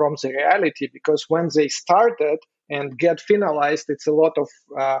outdated from the reality, because when they started and get finalized, it's a lot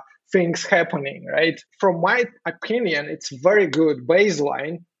of things happening, right? From my opinion, it's very good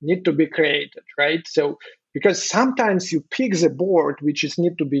baseline need to be created, right? So because sometimes you pick the board which is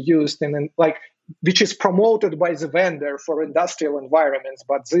need to be used and then like which is promoted by the vendor for industrial environments,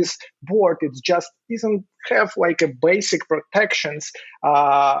 but this board it just doesn't have like a basic protections,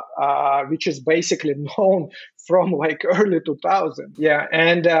 which is basically known from like early 2000. Yeah,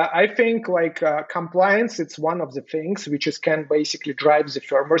 and I think like compliance, it's one of the things which is can basically drive the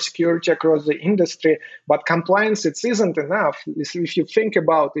firmware security across the industry. But compliance, it isn't enough. If you think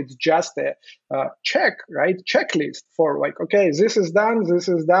about it, it's just a checklist for like, okay, this is done,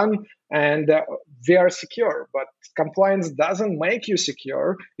 and we are secure. But compliance doesn't make you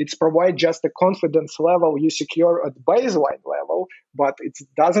secure. It's provide just a confidence level you secure at baseline level, but it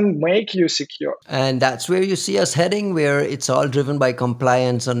doesn't make you secure. And that's where you see us heading, where it's all driven by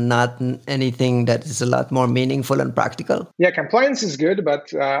compliance and not anything that is a lot more meaningful and practical. Yeah, compliance is good,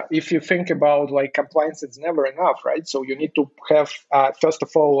 but if you think about like compliance, it's never enough, right? So you need to have, first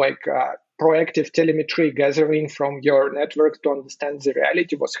of all, like proactive telemetry gathering from your network to understand the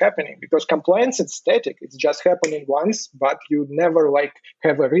reality what's happening, because compliance is static. It's just happening once, but you never like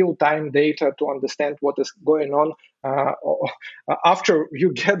have a real-time data to understand what is going on after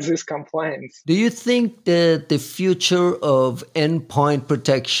you get this compliance. Do you think that the future of endpoint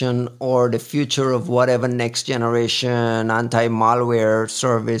protection or the future of whatever next generation anti-malware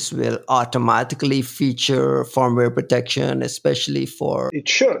service will automatically feature firmware protection, especially for... It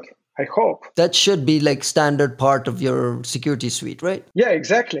should. I hope. That should be like standard part of your security suite, right? Yeah,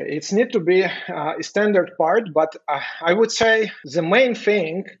 exactly. It's need to be a standard part, but I would say the main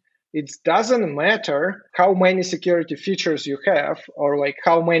thing, it doesn't matter how many security features you have or like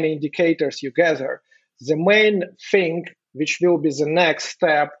how many indicators you gather. The main thing, which will be the next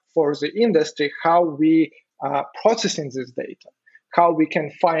step for the industry, how we processing this data, how we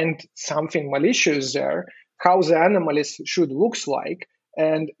can find something malicious there, how the anomalies should looks like,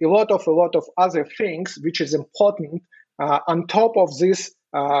 and a lot of other things, which is important on top of this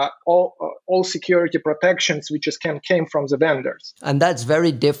all security protections, which came from the vendors. And that's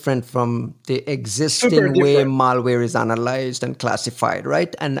very different from the existing way malware is analyzed and classified,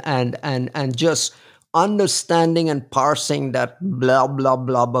 right? And just understanding and parsing that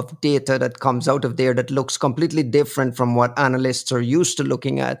blob of data that comes out of there that looks completely different from what analysts are used to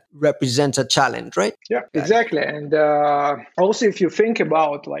looking at represents a challenge, right? Yeah, exactly. And also, if you think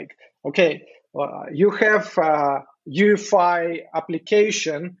about like, okay, you have UEFI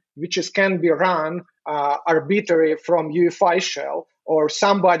application which can be run arbitrary from UEFI shell, or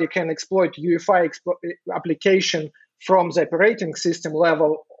somebody can exploit UEFI application from the operating system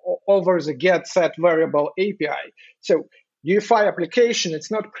level over the get set variable API. So UEFI application,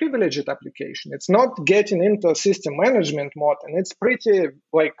 it's not privileged application. It's not getting into system management mode, and it's pretty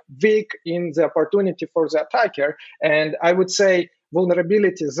like weak in the opportunity for the attacker. And I would say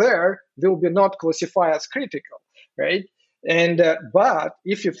vulnerability there will be not classified as critical, right? And but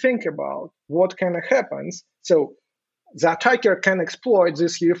if you think about what kind of happens, so the attacker can exploit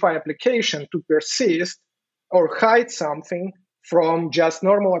this UEFI application to persist or hide something from just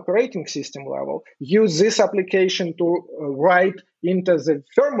normal operating system level, use this application to write into the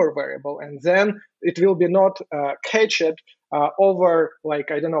firmware variable, and then it will be not catched over, like,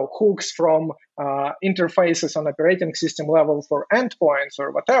 I don't know, hooks from interfaces on operating system level for endpoints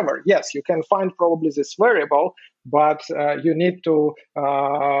or whatever. Yes, you can find probably this variable, but you need to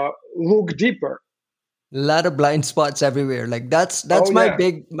look deeper. A lot of blind spots everywhere. Like that's my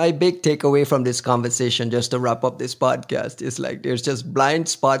big takeaway from this conversation, just to wrap up this podcast, is like there's just blind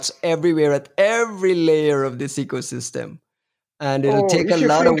spots everywhere at every layer of this ecosystem. And it'll take a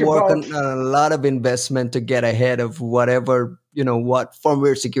lot of work and a lot of investment to get ahead of whatever, what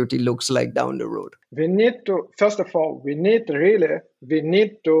firmware security looks like down the road. We need to, first of all, we need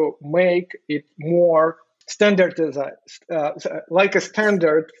to make it more standardized, like a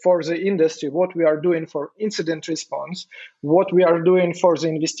standard for the industry, what we are doing for incident response, what we are doing for the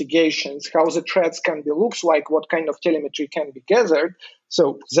investigations, how the threats can be looks like, what kind of telemetry can be gathered.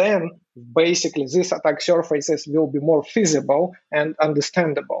 So then basically these attack surfaces will be more feasible and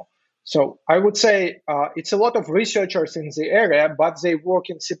understandable. So I would say it's a lot of researchers in the area, but they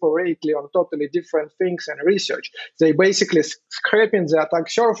working separately on totally different things and research. They basically scraping the attack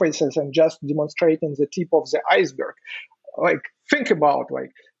surfaces and just demonstrating the tip of the iceberg. Like, think about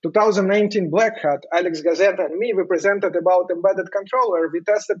 2019 Black Hat, Alex Gazetta and me, we presented about embedded controller. We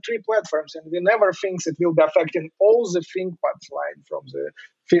tested 3 platforms, and we never think it will be affecting all the ThinkPads line from the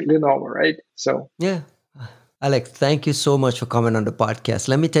Lenovo, right? So yeah. Alex, thank you so much for coming on the podcast.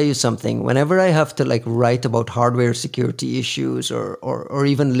 Let me tell you something. Whenever I have to write about hardware security issues or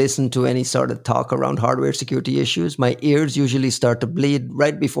even listen to any sort of talk around hardware security issues, my ears usually start to bleed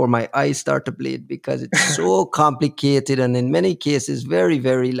right before my eyes start to bleed, because it's so complicated and in many cases very,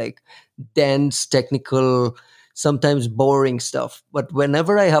 very dense, technical, sometimes boring stuff. But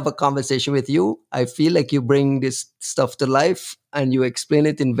whenever I have a conversation with you, I feel like you bring this stuff to life and you explain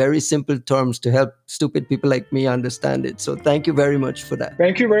it in very simple terms to help stupid people like me understand it. So thank you very much for that.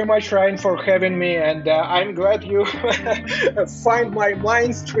 Thank you very much, Ryan, for having me. And I'm glad you find my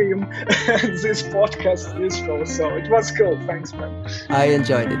mind stream this podcast useful. So it was cool. Thanks, man. I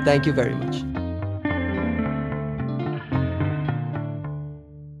enjoyed it. Thank you very much.